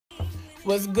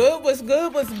What's good? What's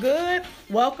good? What's good?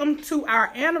 Welcome to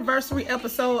our anniversary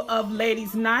episode of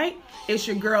Ladies Night. It's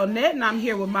your girl Net, and I'm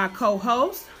here with my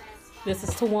co-host. This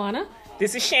is Tawana.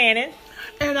 This is Shannon.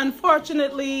 And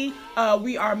unfortunately,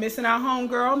 we are missing our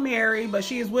homegirl Mary, but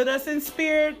she is with us in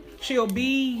spirit. She'll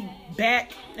be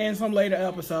back in some later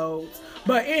episodes.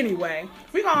 But anyway,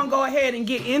 we're gonna go ahead and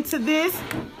get into this.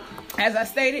 As I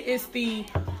stated, it's the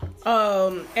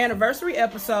anniversary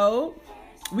episode.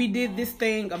 We did this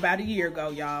thing about a year ago,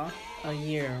 y'all. A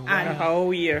year. Wow. A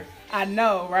whole year. I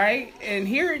know, right? And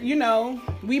here,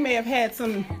 we may have had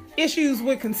some issues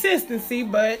with consistency,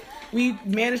 but we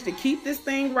managed to keep this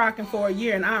thing rocking for a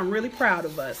year, and I'm really proud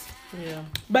of us. Yeah.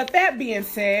 But that being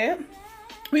said,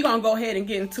 we're going to go ahead and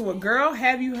get into a Girl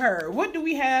Have You Heard. What do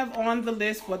we have on the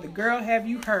list for the Girl Have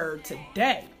You Heard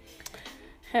today?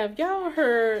 Have y'all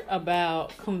heard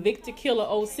about Convicted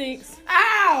Killer 06?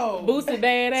 Ow! Boosie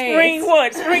Badass. Spring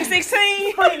what? Spring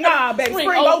 16? Spring 06.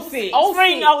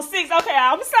 Spring 06. Okay,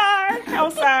 I'm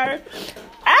sorry.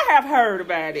 I have heard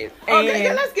about it.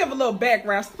 Okay, let's give a little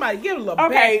background. Somebody give a little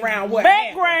background.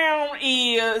 Background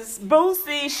is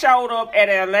Boosie showed up at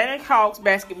an Atlantic Hawks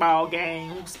basketball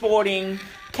game sporting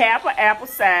Kappa apple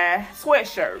cider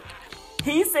sweatshirt.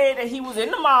 He said that he was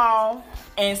in the mall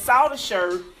and saw the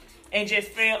shirt and just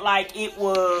felt like it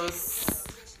was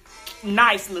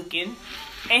nice looking.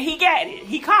 And he got it.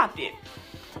 He copped it.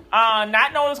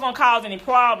 Not knowing it was going to cause any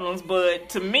problems, but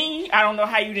to me, I don't know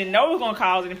how you didn't know it was going to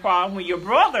cause any problems when your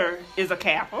brother is a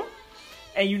Kappa.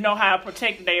 And you know how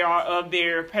protected they are of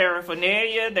their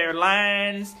paraphernalia, their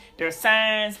lines, their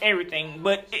signs, everything.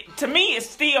 But to me, it's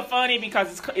still funny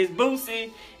because it's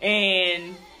Boosie,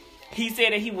 and he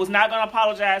said that he was not going to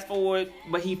apologize for it,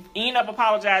 but he ended up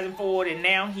apologizing for it, and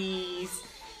now he's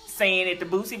saying at the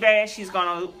Boosie Bash he's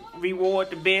going to reward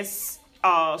the best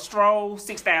stroll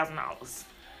 $6,000.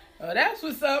 That's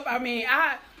what's up. I mean,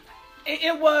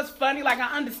 it was funny. Like,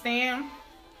 I understand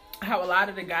how a lot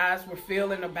of the guys were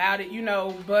feeling about it,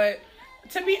 but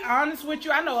to be honest with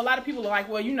you, I know a lot of people are like,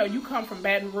 well, you come from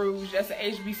Baton Rouge, that's an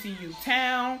HBCU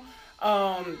town.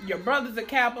 Your brother's a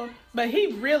Kappa, but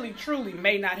he really truly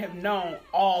may not have known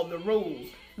all the rules,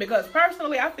 because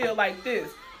personally I feel like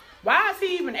this: why is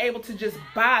he even able to just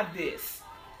buy this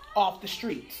off the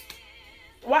streets?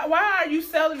 Why are you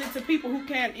selling it to people who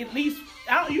can at least,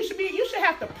 you should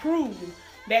have to prove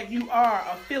that you are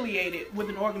affiliated with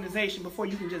an organization before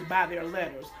you can just buy their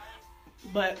letters.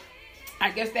 But I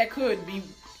guess that could be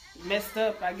messed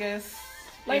up, I guess.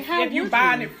 Like, if you're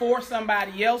buying it for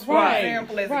somebody else, for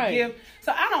example, as a gift.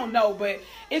 So I don't know, but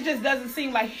it just doesn't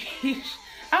seem like I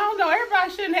don't know,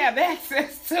 everybody shouldn't have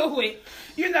access to it,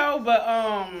 but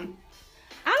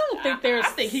I don't think I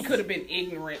think he could have been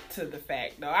ignorant to the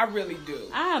fact, though. I really do.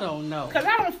 I don't know. Because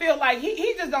I don't feel like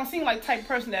he just don't seem like the type of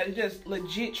person that would just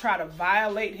legit try to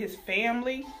violate his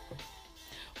family.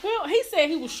 Well, he said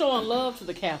he was showing love to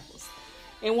the Kappas.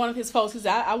 In one of his posts, he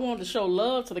said, I wanted to show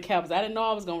love to the Kappas. I didn't know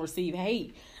I was going to receive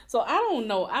hate. So I don't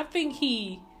know. I think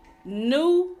he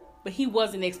knew, but he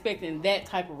wasn't expecting that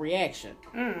type of reaction.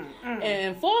 And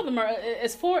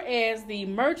as far as the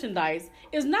merchandise,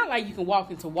 it's not like you can walk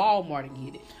into Walmart and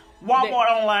get it. Walmart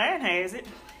online has it.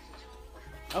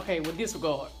 Okay, well,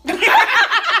 disregard.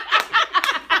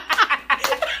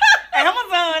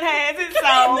 Amazon has it,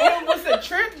 so. What's the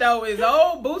trip, though, is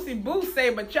old Boosie Boo say,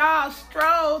 but y'all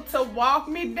strove to walk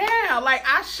me down. Like,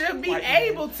 I should be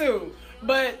able to.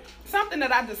 But something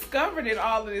that I discovered in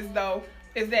all of this, though,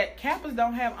 is that Kappas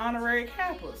don't have honorary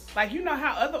Kappas. Like,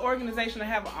 how other organizations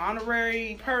have an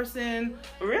honorary person.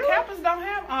 Really? Kappas don't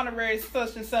have honorary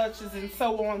such and such and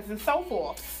so on and so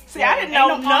forth. See, I didn't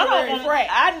know none of them.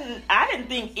 I didn't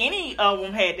think any of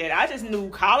them had that. I just knew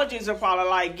colleges would probably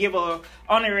like give a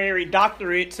honorary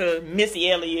doctorate to Missy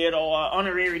Elliott or an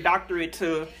honorary doctorate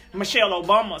to Michelle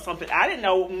Obama or something. I didn't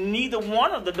know neither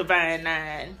one of the Divine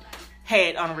Nine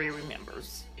had honorary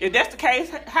members. If that's the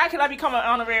case, how can I become an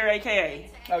honorary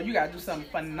AKA? Oh, you gotta do something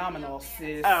phenomenal,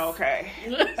 sis. Oh, okay.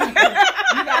 You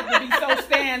got to be so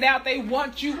stand out. They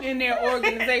want you in their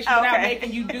organization without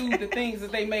making you do the things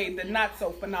that they made the not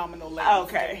so phenomenal ladies.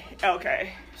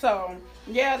 Okay. So,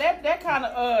 yeah, that kind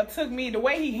of took me, the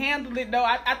way he handled it, though,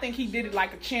 I think he did it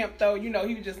like a champ, though. He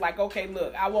was just like, okay,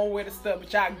 look, I won't wear the stuff,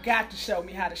 but y'all got to show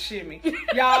me how to shimmy.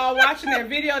 Y'all watching that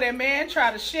video, that man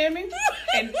tried to shimmy,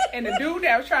 and the dude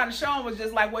that was trying to show him was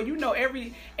just like, well,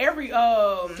 every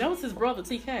that was his brother,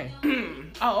 TK.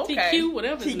 Oh, okay. TQ,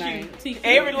 whatever his name. TQ.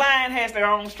 Every line has their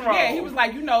own stroll. Yeah, he was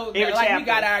like, we chapter.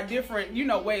 got our different,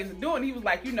 ways of doing it. He was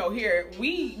like, here,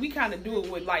 we kind of do it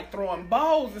with, like, throwing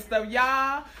bows and stuff,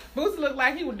 y'all. Boosie looked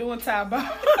like he was doing tie bow.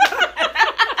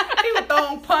 He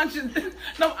throwing punches,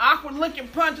 them awkward looking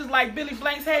punches like Billy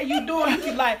Blanks had you doing. You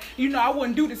be like, I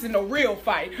wouldn't do this in no real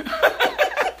fight.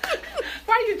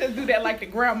 Why you just do that like the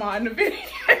grandma in the video?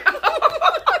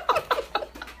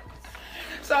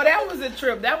 So that was a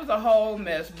trip. That was a whole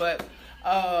mess. But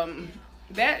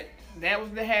that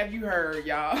was the Have You Heard,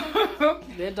 y'all.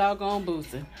 That doggone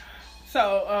Boosie.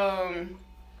 So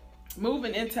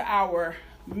moving into our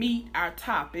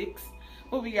topics.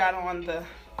 What we got on the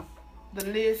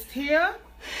list here?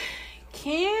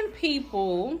 Can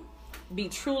people be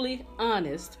truly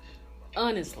honest,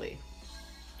 honestly?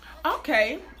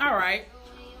 Okay, all right.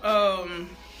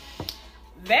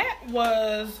 That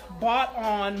was brought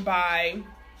on by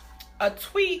a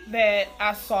tweet that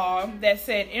I saw that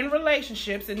said, in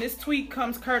relationships, and this tweet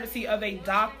comes courtesy of a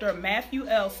Dr. Matthew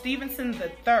L. Stevenson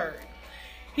III.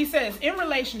 He says, in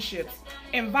relationships,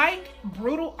 invite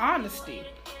brutal honesty.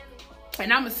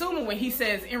 And I'm assuming when he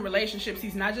says in relationships,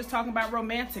 he's not just talking about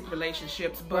romantic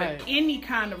relationships, but right. Any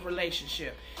kind of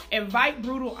relationship. Invite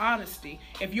brutal honesty.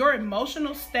 If your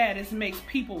emotional status makes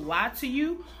people lie to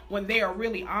you when they are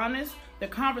really honest, the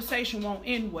conversation won't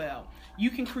end well. You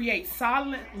can create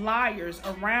silent liars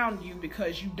around you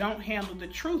because you don't handle the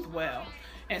truth well.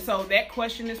 And so that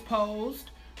question is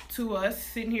posed to us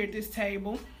sitting here at this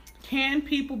table. Can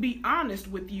people be honest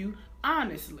with you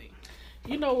honestly?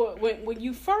 You know what? When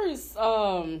you first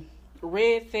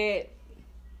read that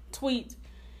tweet,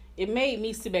 it made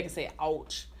me sit back and say,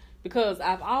 ouch. Because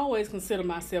I've always considered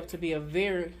myself to be a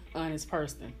very honest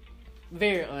person.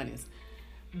 Very honest.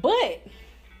 But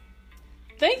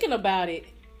thinking about it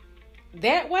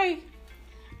that way,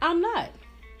 I'm not.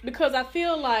 Because I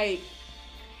feel like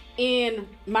in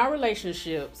my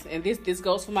relationships, and this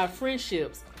goes for my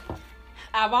friendships,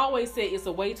 I've always said it's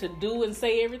a way to do and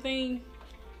say everything,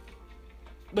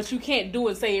 but you can't do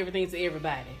and say everything to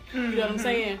everybody. You know what I'm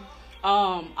saying?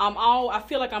 I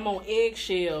feel like I'm on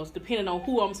eggshells depending on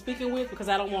who I'm speaking with, because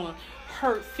I don't want to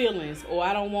hurt feelings, or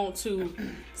I don't want to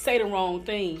say the wrong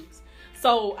things.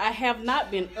 So I have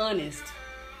not been honest,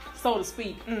 so to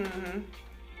speak.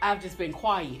 I've just been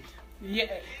quiet. Yeah.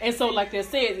 And so, like they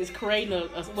said, it's creating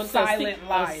a silent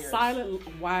liars. A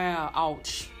silent, wow,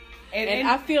 ouch. And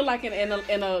I feel like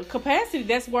in a capacity,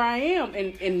 that's where I am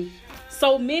in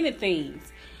so many things.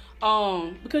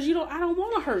 Because I don't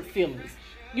want to hurt feelings.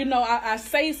 I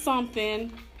say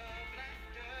something,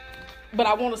 but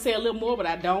I want to say a little more, but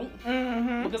I don't.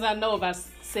 Because I know if I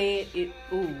said it,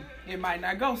 it might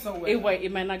not go so well.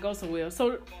 It might not go so well.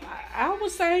 So I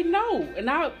would say no. And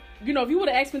if you would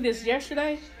have asked me this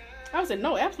yesterday, I would say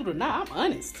no, absolutely not. I'm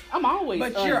honest. I'm always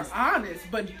honest. But you're honest.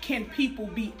 But can people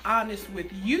be honest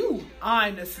with you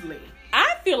honestly?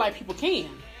 I feel like people can.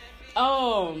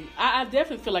 I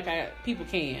definitely feel like people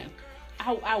can.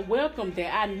 I welcome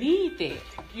that. I need that.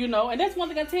 And that's one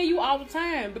thing I tell you all the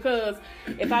time, because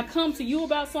if I come to you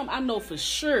about something, I know for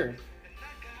sure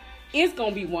it's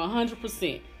gonna be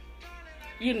 100%.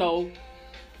 No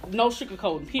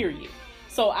sugarcoating, period.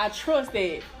 So I trust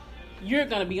that you're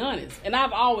gonna be honest, and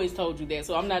I've always told you that.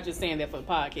 So I'm not just saying that for the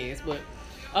podcast, but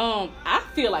I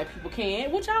feel like people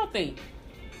can. What y'all think?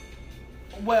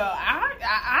 Well,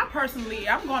 I personally,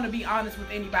 I'm going to be honest with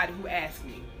anybody who asks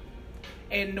me.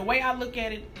 And the way I look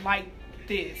at it like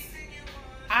this,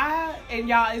 and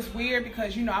y'all, it's weird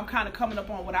because, I'm kind of coming up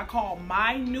on what I call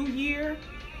my new year.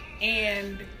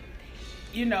 And,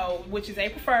 which is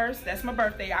April 1st. That's my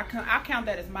birthday. I count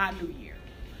that as my new year.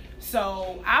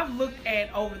 So I've looked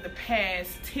at over the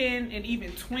past 10 and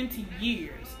even 20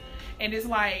 years. And it's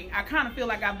like, I kind of feel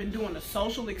like I've been doing a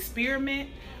social experiment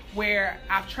where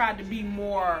I've tried to be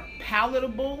more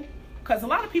palatable, because a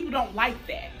lot of people don't like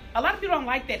that. A lot of people don't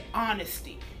like that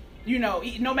honesty,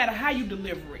 no matter how you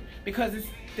deliver it, because it's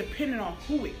dependent on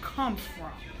who it comes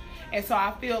from. And so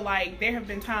I feel like there have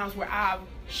been times where I've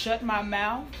shut my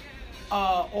mouth,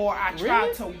 or I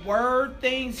tried to word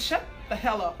things. Shut the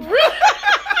hell up.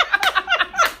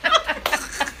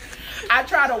 I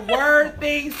try to word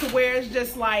things to where it's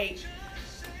just like,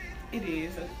 it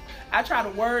is. I try to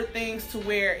word things to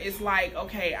where it's like,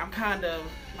 okay, I'm kind of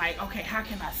like, okay, how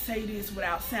can I say this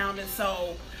without sounding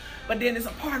so? But then there's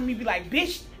a part of me be like,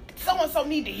 bitch, so-and-so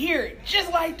need to hear it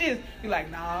just like this. Be like,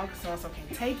 nah, because so-and-so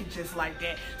can't take it just like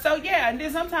that. So yeah, and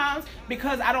then sometimes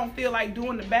because I don't feel like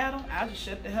doing the battle, I'll just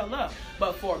shut the hell up.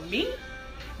 But for me,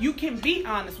 you can be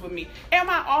honest with me. Am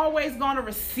I always going to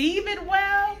receive it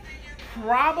well?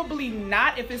 Probably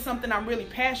not, if it's something I'm really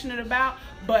passionate about,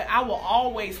 but I will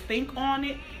always think on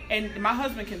it. And my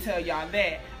husband can tell y'all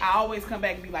that. I always come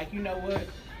back and be like, you know what?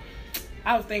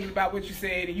 I was thinking about what you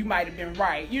said and you might have been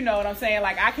right. You know what I'm saying?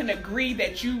 Like, I can agree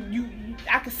that you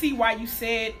I can see why you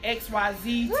said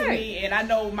XYZ to me, and I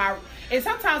know and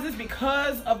sometimes it's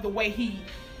because of the way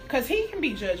because he can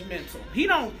be judgmental. He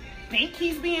don't think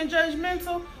he's being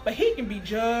judgmental, but he can be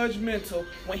judgmental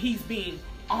when he's being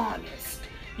honest.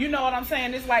 You know what I'm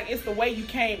saying? It's like, it's the way you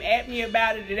came at me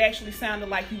about it. It actually sounded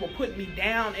like you were putting me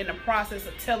down in the process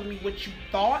of telling me what you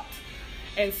thought.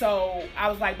 And so I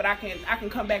was like, but I can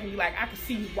come back and be like, I can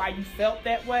see why you felt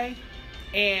that way.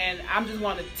 And I'm just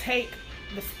going to take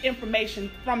the information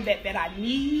from that I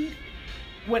need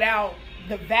without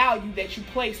the value that you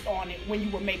placed on it when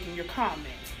you were making your comments.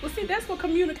 Well, see, that's what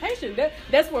communication,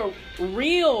 that's where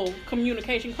real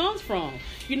communication comes from.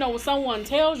 You know, when someone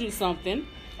tells you something,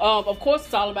 of course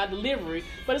it's all about delivery,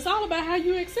 but it's all about how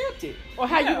you accept it or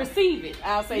how you receive it.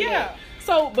 I'll say that.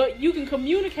 So, but you can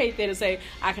communicate that and say,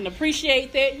 I can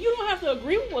appreciate that. You don't have to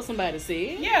agree with what somebody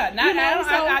said. Yeah,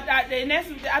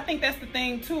 I think that's the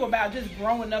thing too about just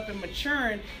growing up and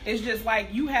maturing. It's just like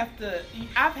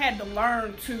I've had to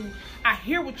learn I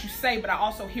hear what you say, but I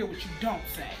also hear what you don't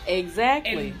say.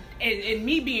 Exactly. And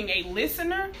me being a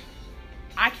listener,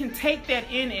 I can take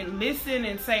that in and listen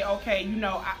and say, okay,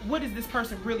 what is this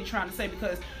person really trying to say?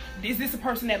 Because is this a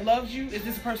person that loves you? Is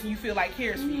this a person you feel like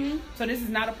cares for you? So this is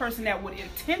not a person that would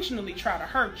intentionally try to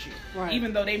hurt you,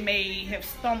 even though they may have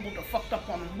stumbled or fucked up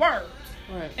on the words.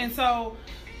 Right. And so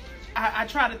I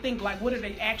try to think, like, what are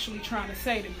they actually trying to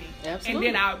say to me? Absolutely.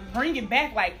 And then I bring it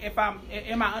back, like,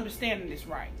 am I understanding this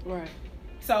right? Right.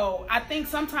 So I think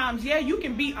sometimes, you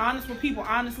can be honest with people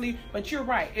honestly, but you're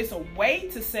right. It's a way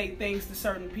to say things to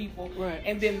certain people,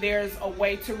 and then there's a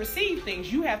way to receive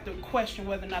things. You have to question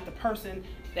whether or not the person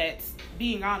that's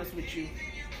being honest with you,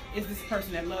 is this a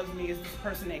person that loves me? Is this a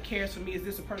person that cares for me? Is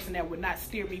this a person that would not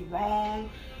steer me wrong?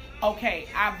 Okay,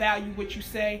 I value what you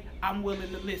say. I'm willing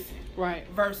to listen. Right.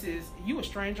 Versus, you a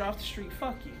stranger off the street.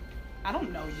 Fuck you. I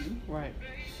don't know you. Right.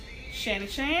 Shan?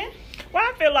 Well,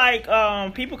 I feel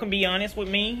like people can be honest with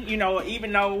me.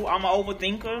 Even though I'm an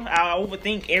overthinker, I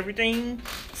overthink everything.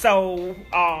 So,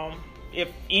 if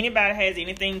anybody has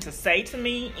anything to say to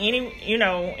me, in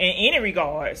any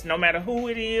regards, no matter who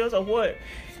it is or what,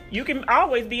 you can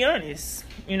always be honest.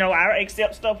 I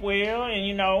accept stuff well,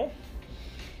 and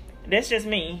that's just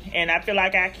me. And I feel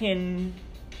like I can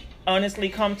honestly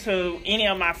come to any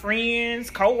of my friends,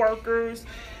 co-workers,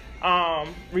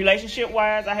 relationship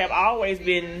wise. I have always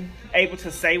been able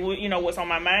to say what's on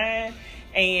my mind,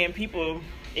 and people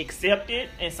accept it,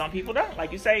 and some people don't.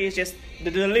 Like you say, it's just the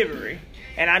delivery.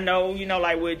 And I know,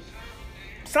 like with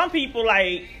some people,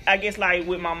 like, I guess, like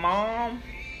with my mom,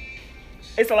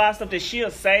 it's a lot of stuff that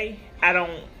she'll say I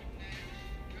don't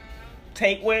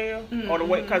take well, or the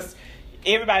way, because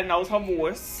everybody knows her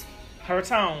voice, her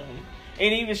tone,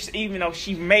 and even though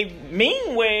she may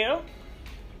mean well,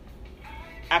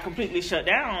 I completely shut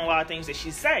down on a lot of things that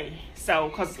she say. So,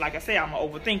 because like I said, I'm an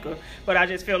overthinker, but I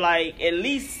just feel like at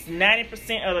least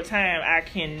 90% of the time I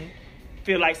can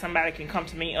feel like somebody can come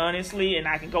to me honestly, and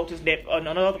I can go to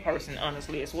another person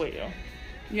honestly as well.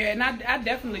 Yeah, and I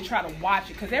definitely try to watch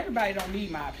it, because everybody don't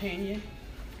need my opinion.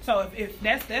 So if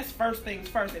that's first things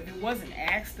first. If it wasn't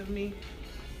asked of me,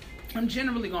 I'm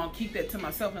generally gonna keep that to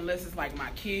myself, unless it's like my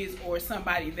kids or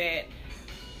somebody that,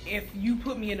 if you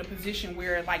put me in a position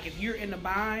where, like, if you're in a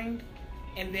bind,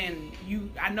 and then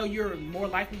I know you're more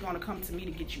likely gonna come to me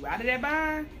to get you out of that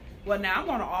bind. Well, now I'm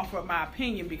gonna offer up my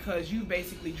opinion because you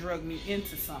basically drugged me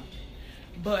into something.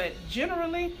 But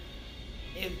generally,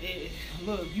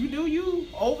 look, you do you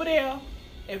over there.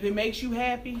 If it makes you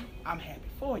happy, I'm happy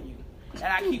for you. And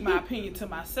I keep my opinion to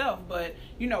myself. But,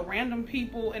 random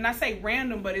people, and I say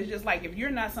random, but it's just like, if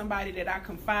you're not somebody that I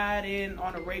confide in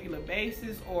on a regular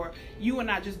basis, or you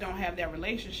and I just don't have that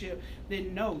relationship,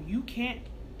 then no, you can't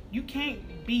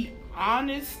be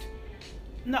honest.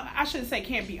 No, I shouldn't say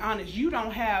can't be honest. You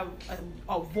don't have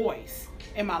a voice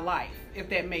in my life, if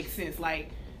that makes sense.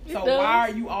 Like, so why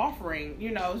are you offering?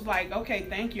 It's like, okay,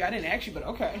 thank you. I didn't ask you, but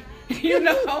okay.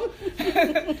 Because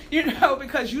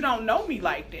you don't know me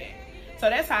like that. So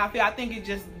that's how I feel. I think it's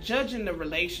just judging the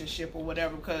relationship or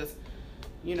whatever, because,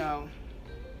 I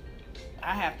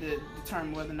have to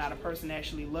determine whether or not a person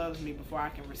actually loves me before I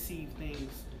can receive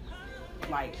things,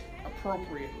 like,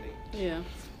 appropriately. Yeah.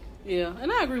 Yeah,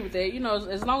 and I agree with that.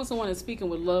 As long as someone is speaking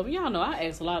with love, y'all know I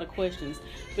ask a lot of questions,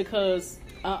 because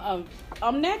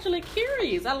I'm naturally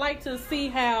curious. I like to see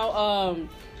how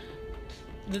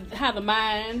the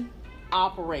mind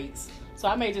operates. So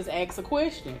I may just ask a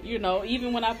question,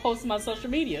 even when I post my social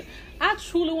media. I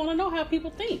truly want to know how people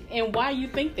think and why you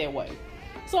think that way.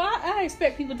 So I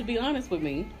expect people to be honest with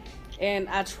me. And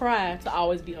I try to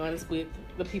always be honest with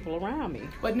the people around me.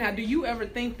 But now, do you ever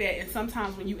think that, and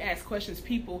sometimes when you ask questions,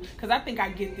 people, because I think I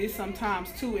get this sometimes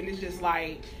too, and it's just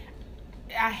like,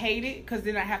 I hate it because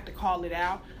then I have to call it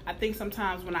out. I think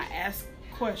sometimes when I ask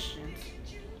questions,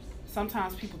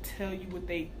 sometimes people tell you what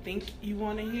they think you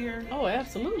want to hear. Oh,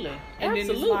 absolutely. And absolutely. then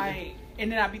it's like,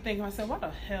 and then I be thinking to myself, why the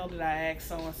hell did I ask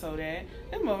so and so that?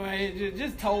 That motherfucker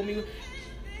just told me.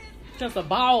 Just a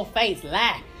bald face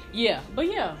lie. Yeah, but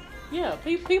yeah,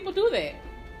 people do that.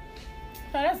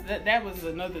 So that was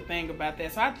another thing about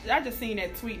that. So I just seen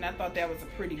that tweet and I thought that was a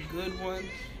pretty good one.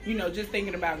 You know, just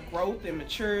thinking about growth and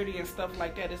maturity and stuff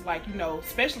like that. It's like, you know,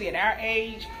 especially at our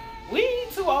age, we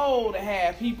too old to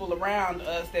have people around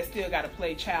us that still got to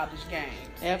play childish games.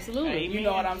 Absolutely. You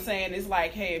know what I'm saying? It's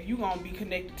like, hey, if you're going to be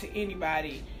connected to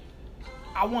anybody,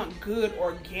 I want good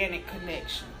organic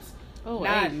connections. Oh,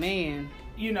 not, amen.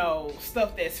 You know,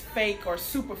 stuff that's fake or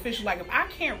superficial. Like, if I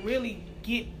can't really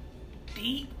get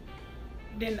deep,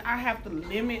 then I have to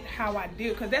limit how I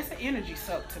deal, because that's an energy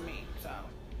suck to me. So,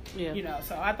 yeah. You know,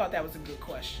 so I thought that was a good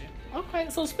question. Okay,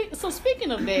 so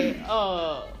speaking of that,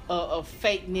 of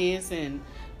fakeness and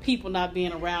people not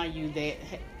being around you, that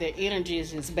their energy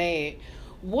is just bad.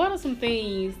 What are some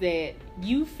things that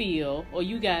you feel, or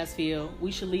you guys feel,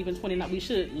 we should leave in 2019? We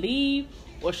should leave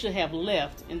or should have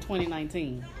left in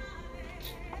 2019?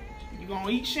 You gonna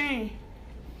eat Shane?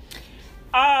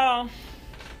 I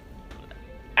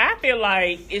feel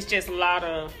like it's just a lot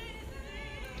of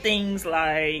things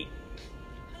like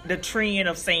the trend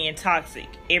of saying toxic.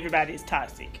 Everybody's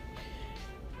toxic.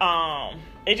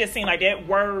 It just seems like that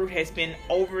word has been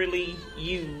overly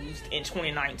used in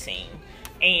 2019.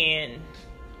 And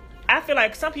I feel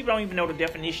like some people don't even know the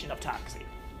definition of toxic.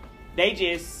 They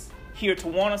just hear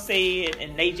Tawana say it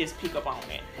and they just pick up on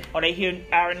it. Or they hear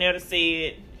Aranetta say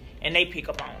it and they pick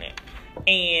up on it.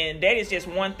 And that is just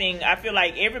one thing. I feel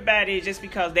like everybody, just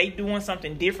because they doing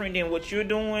something different than what you're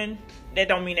doing, that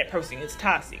don't mean that person is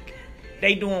toxic.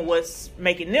 They doing what's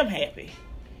making them happy.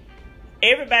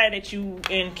 Everybody that you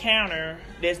encounter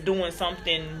that's doing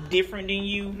something different than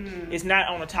you is not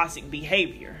on a toxic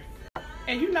behavior.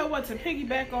 And you know what, to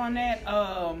piggyback on that,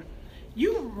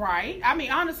 you're right. I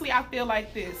mean, honestly, I feel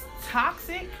like this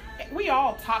toxic, we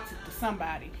all toxic to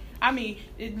somebody. I mean,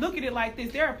 look at it like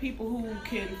this. There are people who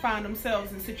can find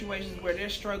themselves in situations where they're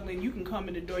struggling. You can come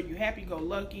in the door, you happy, go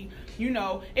lucky. You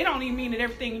know, it don't even mean that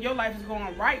everything in your life is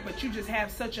going right, but you just have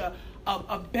such a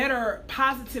better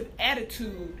positive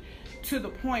attitude to the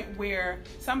point where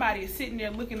somebody is sitting there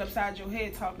looking upside your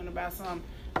head talking about something.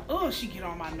 Oh, she get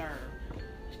on my nerve.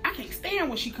 I can't stand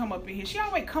when she come up in here. She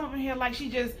always come up in here like she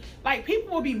just, like,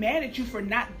 people will be mad at you for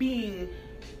not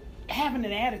having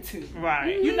an attitude.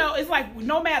 Right. You know, it's like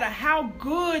no matter how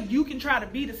good you can try to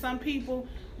be to some people,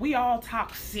 we all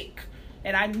toxic.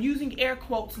 And I'm using air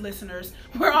quotes, listeners.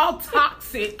 We're all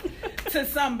toxic to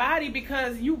somebody,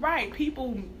 because you're right.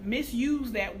 People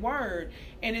misuse that word.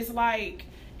 And it's like,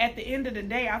 at the end of the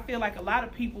day, I feel like a lot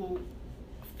of people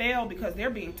fail because they're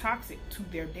being toxic to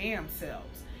their damn selves.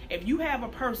 If you have a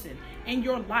person in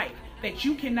your life that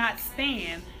you cannot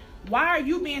stand, why are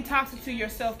you being toxic to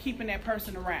yourself, keeping that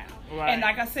person around? Right. And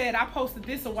like I said, I posted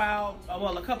this a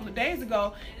couple of days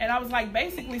ago, and I was like,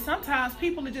 basically, sometimes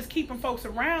people are just keeping folks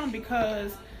around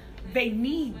because they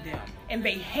need them, and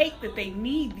they hate that they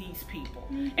need these people.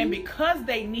 Mm-hmm. And because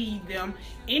they need them,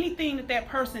 anything that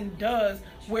person does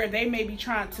where they may be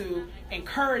trying to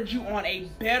encourage you on a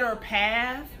better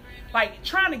path, like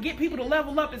trying to get people to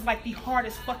level up, is like the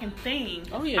hardest fucking thing.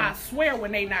 Oh, yeah. I swear,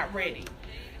 when they not ready.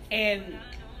 And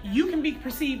you can be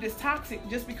perceived as toxic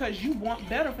just because you want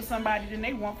better for somebody than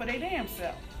they want for their damn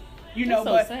self. You know,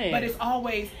 That's so sad. But it's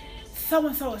always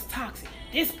so-and-so is toxic.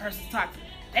 This person's toxic.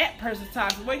 That person's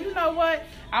toxic. Well, you know what?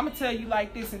 I'm going to tell you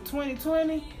like this, in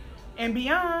 2020 and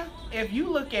beyond, if you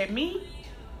look at me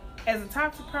as a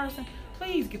toxic person,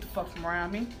 please get the fuck from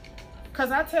around me.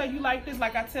 Because I tell you like this,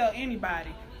 like I tell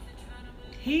anybody,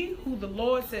 he who the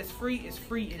Lord sets free is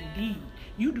free indeed.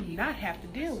 You do not have to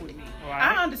deal with me.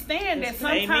 Right. I understand that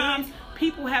sometimes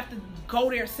people have to go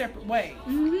their separate ways.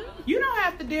 Mm-hmm. You don't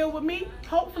have to deal with me.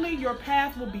 Hopefully your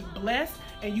path will be blessed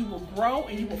and you will grow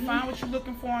and you will find what you're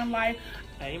looking for in life.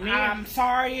 Amen. I'm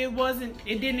sorry it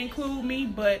didn't include me,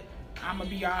 but I'm going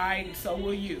to be all right, and so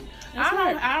will you.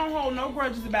 I don't hold no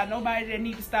grudges about nobody that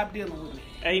need to stop dealing with me.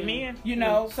 Amen. You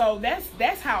know, so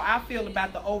that's how I feel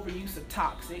about the overuse of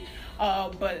toxic.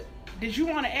 But did you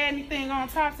want to add anything on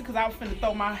toxic? Because I was finna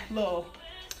throw my little...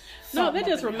 No, that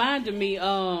just reminded me, you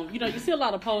know, you see a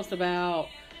lot of posts about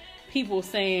people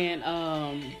saying,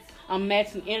 I'm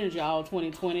matching energy all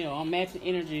 2020, or I'm matching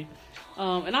energy.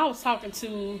 And I was talking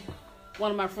to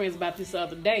one of my friends about this the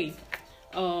other day.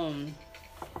 And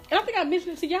I think I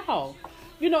mentioned it to y'all.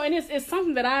 You know, and it's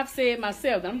something that I've said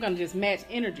myself, that I'm going to just match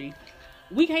energy.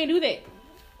 We can't do that.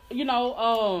 You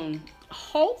know,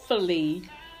 hopefully,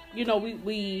 you know,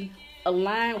 we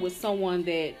align with someone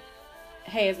that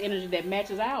has energy that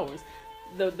matches ours.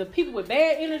 The people with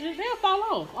bad energy, they'll fall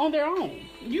off on their own.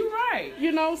 You're right.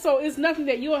 You know, so it's nothing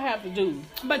that you'll have to do.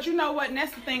 But you know what? And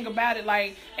that's the thing about it.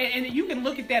 Like, and you can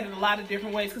look at that in a lot of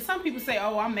different ways. Because some people say,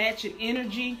 oh, I'm matching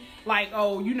energy. Like,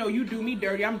 oh, you know, you do me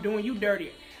dirty, I'm doing you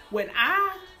dirty. When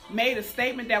I made a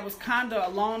statement that was kind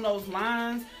of along those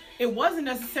lines, it wasn't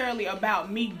necessarily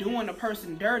about me doing a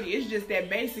person dirty. It's just that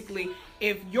basically,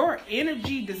 if your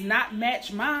energy does not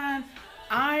match mine,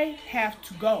 I have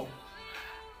to go.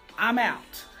 I'm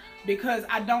out because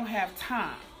I don't have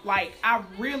time. Like, I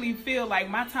really feel like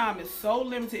my time is so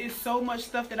limited. It's so much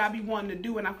stuff that I be wanting to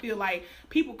do. And I feel like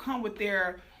people come with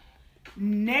their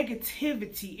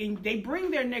negativity and they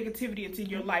bring their negativity into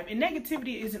your life. And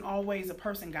negativity isn't always a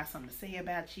person got something to say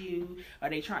about you or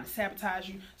they trying to sabotage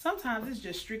you. Sometimes it's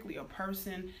just strictly a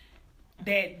person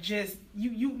that just,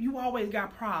 you always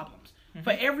got problems. Mm-hmm.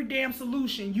 For every damn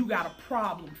solution, you got a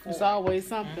problem for. It's always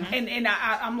something. Mm-hmm. And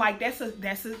I'm like, that's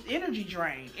an energy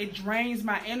drain. It drains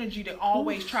my energy to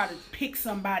always try to pick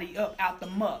somebody up out the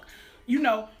muck. You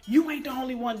know, you ain't the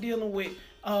only one dealing with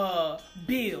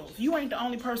bills. You ain't the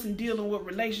only person dealing with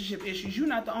relationship issues. You're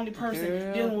not the only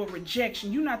person dealing with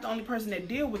rejection. You're not the only person that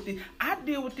deal with this. I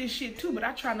deal with this shit too, but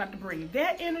I try not to bring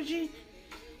that energy.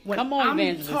 When Come on, I'm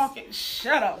Evangelist. talking,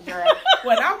 shut up, girl.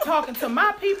 When I'm talking to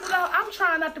my people, though, I'm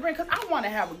trying not to bring, because I want to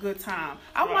have a good time.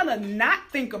 I want to not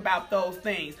think about those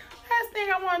things. Last thing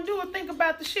I want to do is think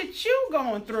about the shit you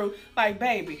going through. Like,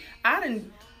 baby, I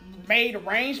done made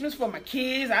arrangements for my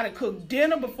kids. I done cooked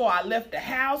dinner before I left the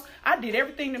house. I did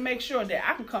everything to make sure that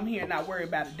I can come here and not worry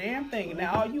about a damn thing. And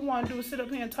now all you want to do is sit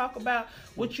up here and talk about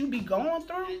what you be going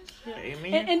through.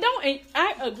 Amen. And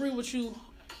I agree with you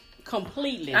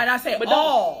completely. And I say but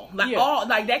all. yeah.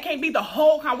 Like that can't be the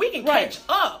whole con. We can catch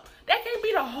up. That can't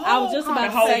be the whole I was just about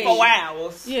to whole say 4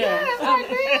 hours. Yeah. Yes, like,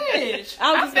 bitch.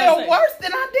 I I was just about to feel say. worse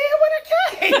than I did when I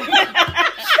came.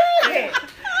 Shit.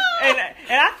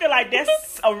 And I feel like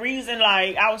that's a reason,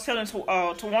 like I was telling to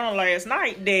one last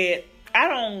night, that I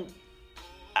don't,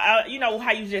 you know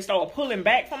how you just start pulling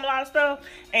back from a lot of stuff.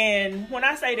 And when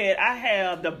I say that I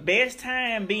have the best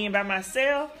time being by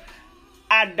myself,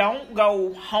 I don't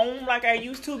go home like I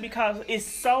used to because it's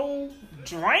so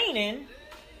draining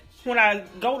when I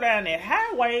go down that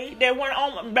highway that when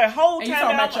on the whole time. And you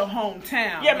talking about your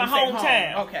hometown? Yeah, when my you say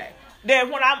hometown. home. Okay.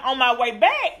 That when I'm on my way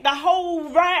back, the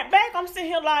whole ride back, I'm sitting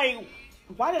here like,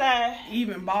 why did I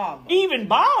Even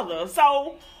bother.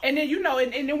 So, And then, you know,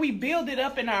 and then we build it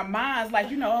up in our minds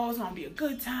like, you know, oh, it's going to be a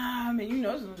good time. And, you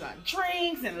know, it's going to be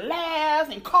drinks and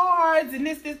laughs and cards and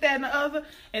this, that, and the other.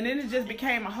 And then it just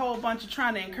became a whole bunch of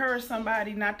trying to encourage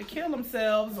somebody not to kill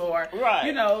themselves or, Right.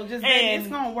 you know, just it's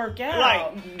going to work out.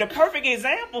 like, the perfect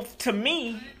example to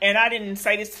me, and I didn't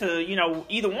say this to, you know,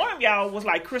 either one of y'all, was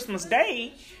like Christmas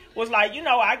Day. Was like, you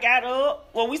know, I got up.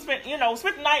 Well, we spent the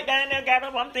night down there, got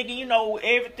up. I'm thinking, you know,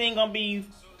 everything gonna be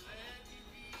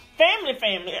family.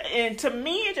 And to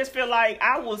me, it just felt like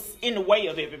I was in the way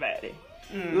of everybody.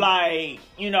 Like,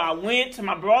 you know, I went to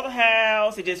my brother's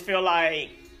house. It just felt like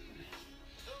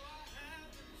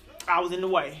I was in the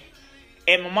way.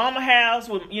 At my mama's house,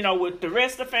 with the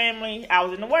rest of the family, I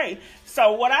was in the way.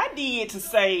 So what I did to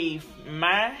save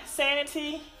my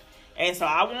sanity, and so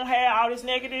I won't have all this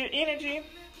negative energy,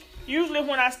 usually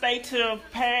when I stay till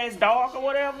past dark or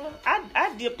whatever,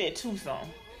 I dipped at Tucson.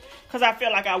 Because I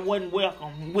felt like I wasn't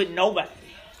welcome with nobody.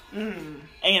 And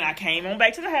I came on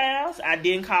back to the house. I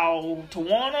didn't call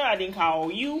Tawana. I didn't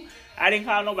call you. I didn't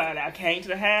call nobody. I came to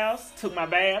the house, took my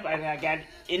bath, and I got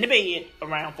in the bed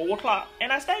around 4 o'clock,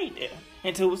 and I stayed there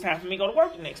until it was time for me to go to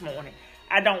work the next morning.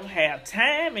 I don't have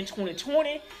time in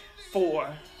 2020 for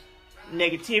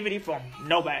negativity from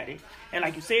nobody. And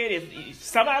like you said, if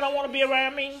somebody don't want to be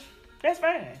around me, that's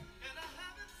fine.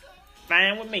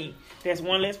 Fine with me. That's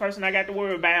one less person I got to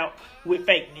worry about with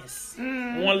fakeness.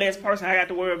 One less person I got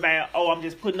to worry about, oh, I'm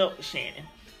just putting up with Shannon.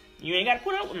 You ain't got to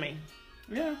put up with me.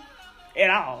 Yeah. At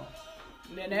all.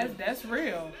 That's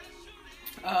real.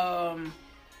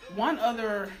 One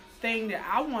other thing that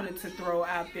I wanted to throw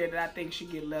out there that I think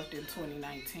should get left in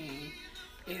 2019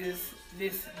 is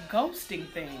this ghosting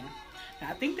thing. Now,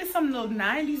 I think there's some little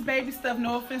 90s baby stuff.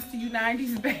 No offense to you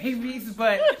 90s babies,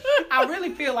 but I really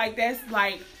feel like that's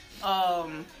like,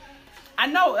 I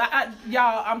know,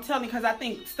 y'all, I'm telling you, because I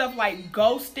think stuff like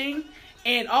ghosting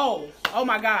and, oh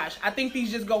my gosh, I think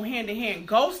these just go hand in hand.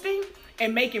 Ghosting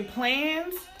and making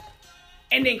plans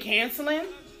and then canceling.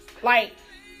 Like,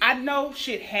 I know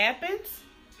shit happens.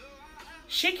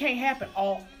 Shit can't happen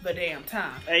all the damn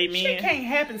time. Amen. Shit can't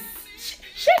happen.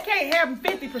 Shit can't happen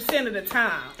 50% of the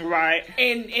time. Right.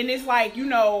 And it's like, you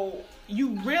know,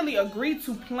 you really agree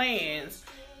to plans,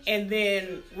 and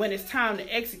then when it's time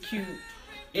to execute,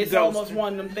 it's almost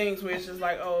one of them things where it's just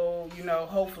like, oh, you know,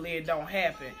 hopefully it don't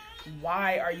happen.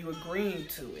 Why are you agreeing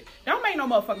to it? Don't make no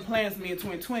motherfucking plans for me in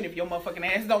 2020 if your motherfucking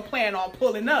ass don't plan on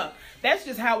pulling up. That's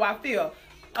just how I feel.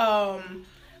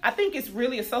 I think it's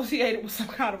really associated with some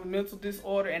kind of a mental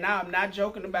disorder, and I'm not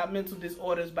joking about mental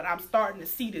disorders, but I'm starting to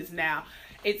see this now.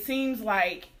 It seems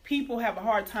like people have a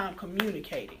hard time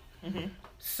communicating. Mm-hmm.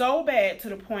 So bad to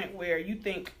the point where you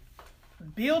think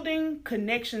building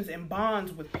connections and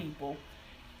bonds with people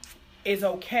is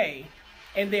okay,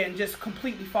 and then just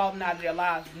completely falling out of their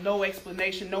lives. No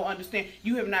explanation, no understanding.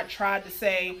 You have not tried to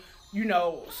say, you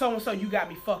know, so-and-so, you got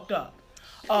me fucked up.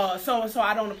 So-and-so,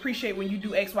 I don't appreciate when you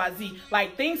do X, Y, Z.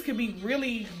 Like, things could be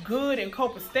really good and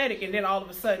copacetic, and then all of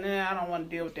a sudden, I don't want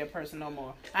to deal with that person no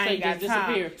more. I ain't got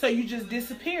time. Disappear. So you just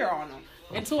disappear on them.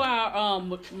 And to our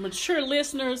mature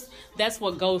listeners, that's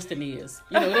what ghosting is.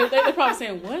 You know, they're probably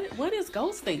saying, what is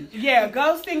ghosting? Yeah,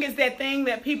 ghosting is that thing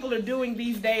that people are doing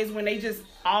these days when they just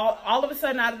all of a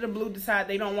sudden out of the blue decide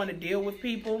they don't want to deal with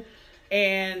people,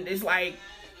 and it's like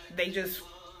they just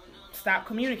stop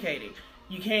communicating.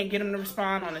 You can't get them to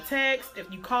respond on a text.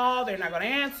 If you call, they're not going to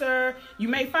answer. You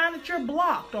may find that you're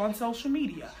blocked on social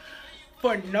media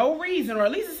for no reason, or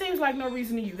at least it seems like no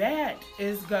reason to you. That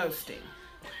is ghosting.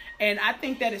 And I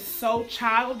think that is so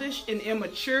childish and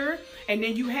immature. And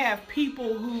then you have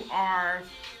people who are,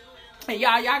 and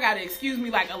y'all gotta excuse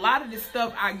me, like a lot of this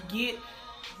stuff I get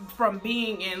from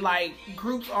being in like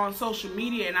groups on social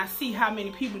media, and I see how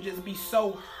many people just be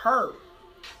so hurt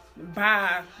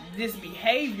by this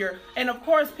behavior. And of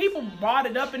course people brought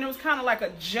it up and it was kind of like a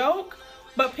joke,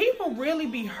 but people really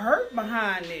be hurt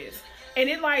behind this, and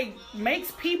it like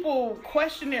makes people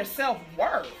question their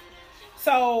self-worth.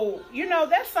 So, you know,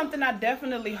 that's something I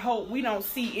definitely hope we don't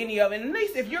see any of. And at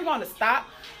least if you're going to stop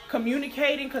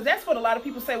communicating, because that's what a lot of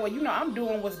people say, well, you know, I'm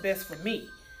doing what's best for me.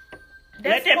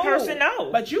 That's Let that person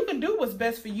know. But you can do what's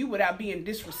best for you without being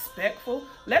disrespectful.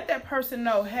 Let that person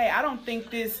know, hey, I don't think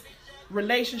this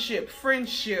relationship,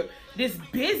 friendship, this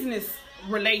business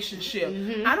relationship,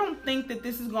 I don't think that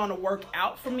this is going to work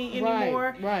out for me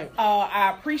anymore. Right.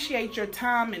 I appreciate your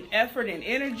time and effort and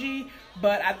energy,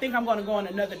 but I think I'm going to go in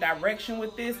another direction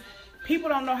with this. People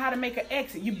don't know how to make an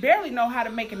exit. You barely know how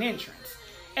to make an entrance,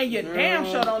 and you damn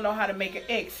sure don't know how to make an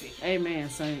exit. Amen,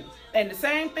 saints. And the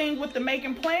same thing with the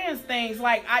making plans things.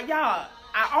 Like,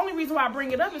 only reason why I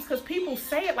bring it up is because people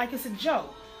say it like it's a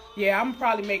joke. Yeah, I'm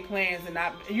probably make plans and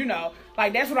not, you know,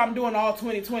 like that's what I'm doing all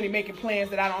 2020, making plans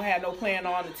that I don't have no plan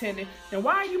on attending. And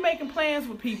why are you making plans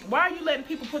with people? Why are you letting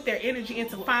people put their energy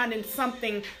into finding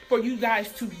something for you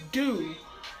guys to do,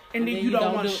 and then you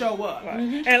don't want to show up? Right.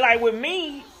 And like with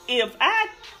me, if I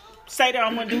say that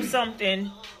I'm going to do something,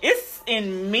 it's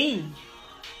in me.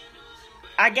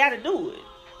 I got to do it.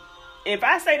 If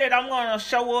I say that I'm going to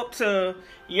show up to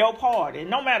your party,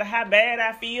 no matter how bad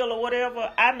I feel or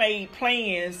whatever, I made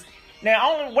plans. Now,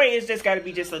 the only way is just got to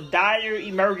be just a dire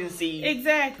emergency.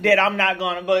 Exactly. That I'm not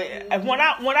going to. But when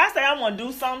I say I'm going to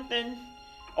do something,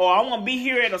 or I'm going to be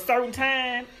here at a certain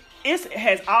time, it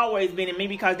has always been in me,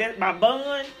 because that's my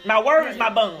bond. My word is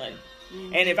my bond.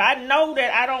 And if I know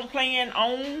that I don't plan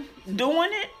on doing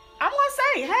it, I'm going to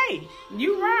say, hey.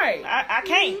 You right. I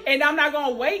can't. And I'm not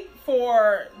going to wait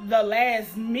for the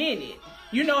last minute.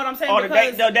 You know what I'm saying? Or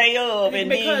the day of,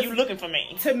 and then you looking for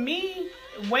me. To me,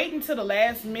 waiting till the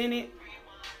last minute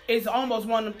is almost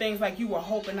one of the things like you were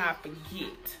hoping I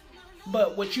forget.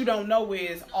 But what you don't know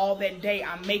is all that day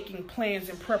I'm making plans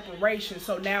and preparation.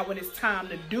 So now when it's time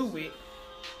to do it,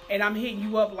 and I'm hitting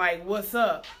you up like, what's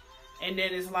up? And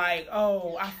then it's like,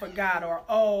 oh, I forgot, or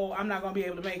oh, I'm not going to be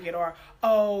able to make it, or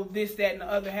oh, this, that, and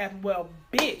the other happened. Well,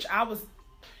 bitch,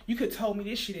 you could have told me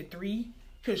this shit at 3.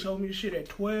 Could have showed me this shit at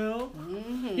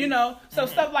 12. You know, so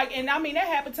stuff like, and I mean, that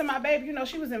happened to my baby. You know,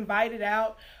 she was invited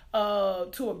out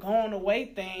to a going away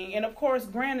thing. And of course,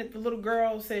 granted, the little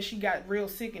girl said she got real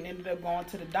sick and ended up going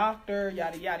to the doctor,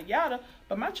 yada, yada, yada.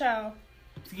 But my child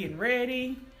was getting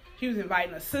ready. She was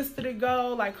inviting her sister to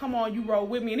go. Like, come on, you roll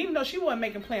with me. And even though she wasn't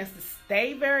making plans to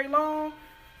stay very long,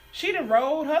 she done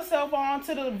rolled herself on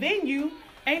to the venue.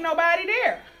 Ain't nobody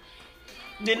there.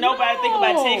 Didn't nobody think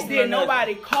about texting? Didn't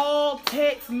nobody call,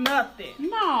 text, nothing.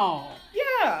 No.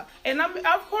 Yeah. And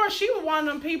of course, she was one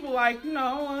of them people like, you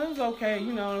know, it was okay.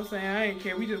 You know what I'm saying? I didn't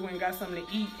care. We just went and got something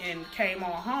to eat and came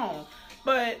on home.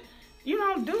 But you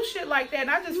don't do shit like that. And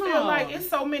I just feel No. like it's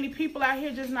so many people out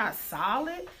here just not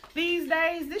solid these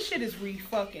days. This shit is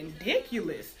fucking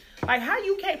ridiculous. Like, how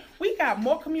you can't... We got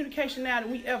more communication now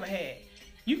than we ever had.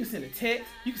 You can send a text,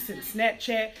 you can send a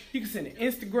Snapchat, you can send an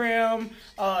Instagram,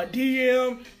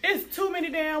 DM. It's too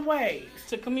many damn ways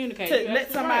To communicate. to let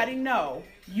That's somebody right. know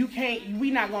you can't...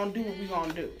 We not gonna do what we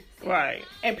gonna do. Right.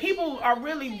 And people are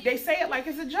really, they say it like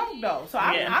it's a joke though. So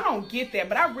I don't get that,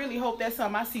 but I really hope that's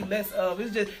something I see less of.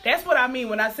 It's just, that's what I mean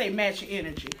when I say match your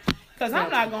energy. Because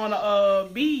I'm not going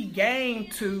to be game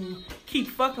to keep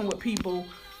fucking with people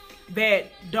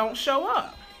that don't show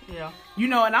up. Yeah. You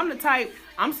know, and I'm the type,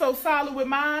 I'm so solid with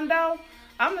mine though.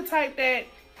 I'm the type that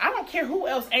I don't care who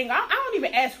else ain't, I don't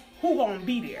even ask who gonna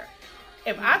be there.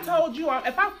 If I told you,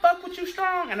 if I fuck with you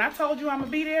strong and I told you I'm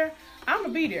gonna be there, I'm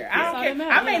gonna be there. I don't care.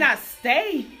 I may not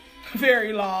stay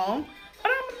very long,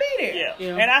 but I'm gonna be there.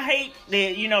 Yeah. And I hate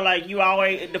that, you know, like you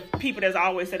always, the people that's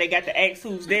always say they got to ask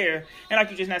who's there. And like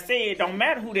you just not said, it don't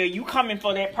matter who there. You coming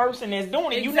for that person that's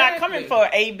doing it. You're not coming for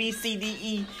A, B, C, D,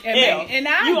 E, L. And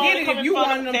I You get only it if coming you for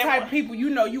one of them that type one. of people, you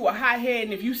know you a hothead,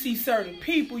 and if you see certain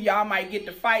people, y'all might get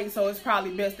to fight, so it's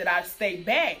probably best that I stay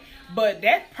back. But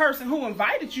that person who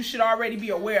invited you should already be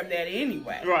aware of that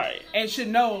anyway. Right. And should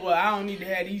know, well, I don't need to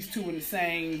have these two in the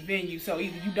same venue, so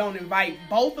either you don't invite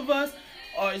both of us,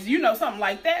 or, you know, something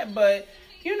like that. But,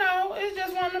 you know, it's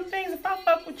just one of them things. If I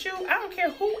fuck with you, I don't care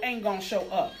who ain't gonna show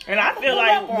up. And I I'ma feel pull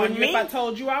like up on with you me- if I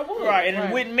told you I would. Right.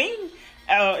 And with me,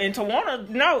 and Tawana,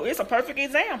 no, it's a perfect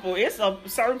example. It's a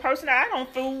certain person that I don't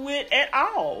fool with at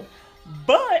all.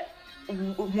 But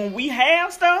when we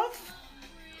have stuff,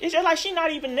 it's just like she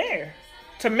not even there.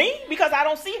 To me, because I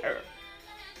don't see her.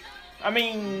 I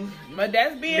mean, But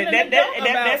that's being an adult about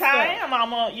that's how I stuff. am.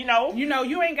 I'm a, you know. You know,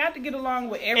 you ain't got to get along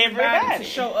with everybody to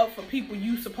show up for people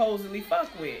you supposedly fuck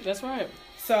with. That's right.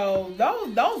 So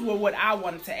those were what I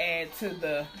wanted to add to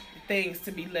the things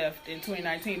to be left in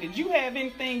 2019. Did you have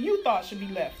anything you thought should be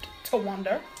left to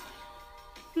wonder?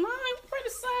 No, I pretty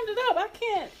signed it up. I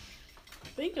can't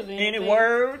think of anything. Any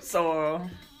words or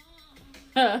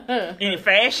any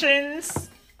fashions?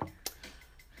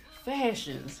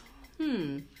 Fashions.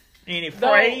 Any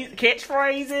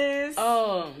catchphrases?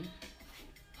 I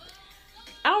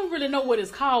don't really know what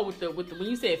it's called with the when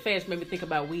you said fashion, made me think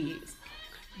about wigs.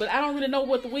 But I don't really know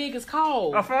what the wig is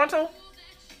called. A frontal?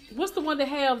 What's the one that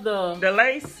have the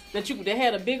lace? that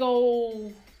had a big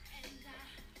old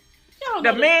y'all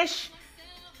The know mesh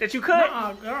that you cut?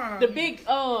 Oh, girl. the big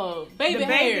baby The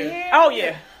hair. hair? Oh,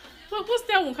 yeah. What's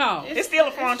that one called? It's still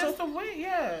a frontal. It's just a wig,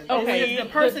 yeah. Okay. It's the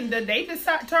person that they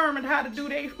determined how to do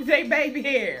they baby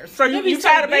hairs. So They be you so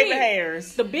tired of baby big.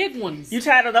 hairs. The big ones. You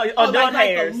tired of the adult like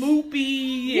hairs. the loopy,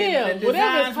 Yeah, and the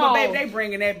whatever designs, it's but baby, called. they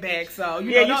bringing that back. So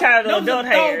Yeah, you tired of the those adult are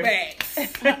hairs.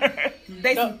 throwbacks.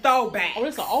 They some throwbacks. Oh,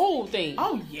 it's an old thing.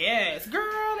 Oh yes,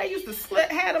 girl. They used to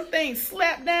have them things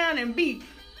slapped down and beat.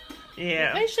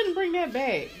 Yeah. They shouldn't bring that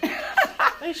back.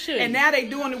 They should. And now they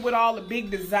doing it with all the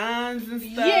big designs and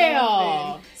stuff.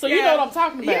 Yeah. And- So you know what I'm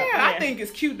talking about. Yeah, Yeah. I think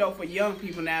it's cute though for young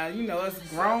people now. You know, us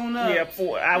grown up. Yeah,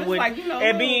 I It's would. like, you know,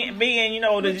 and being, you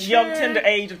know, the young mature. tender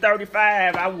age of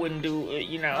 35, I wouldn't do it.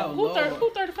 You know. Oh. who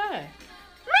 35?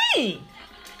 Me.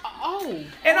 Oh.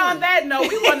 And on that note,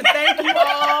 we want to thank you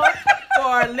all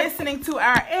for listening to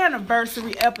our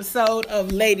anniversary episode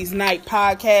of Ladies Night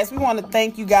Podcast. We want to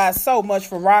thank you guys so much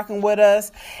for rocking with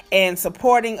us and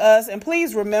supporting us. And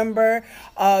please remember,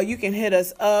 you can hit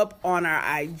us up on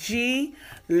our IG,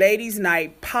 Ladies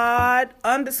Night Pod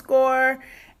 _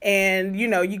 And, you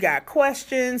know, you got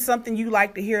questions, something you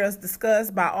like to hear us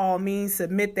discuss, by all means,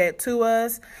 submit that to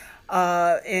us.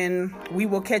 And we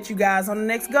will catch you guys on the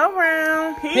next go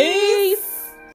round. Peace.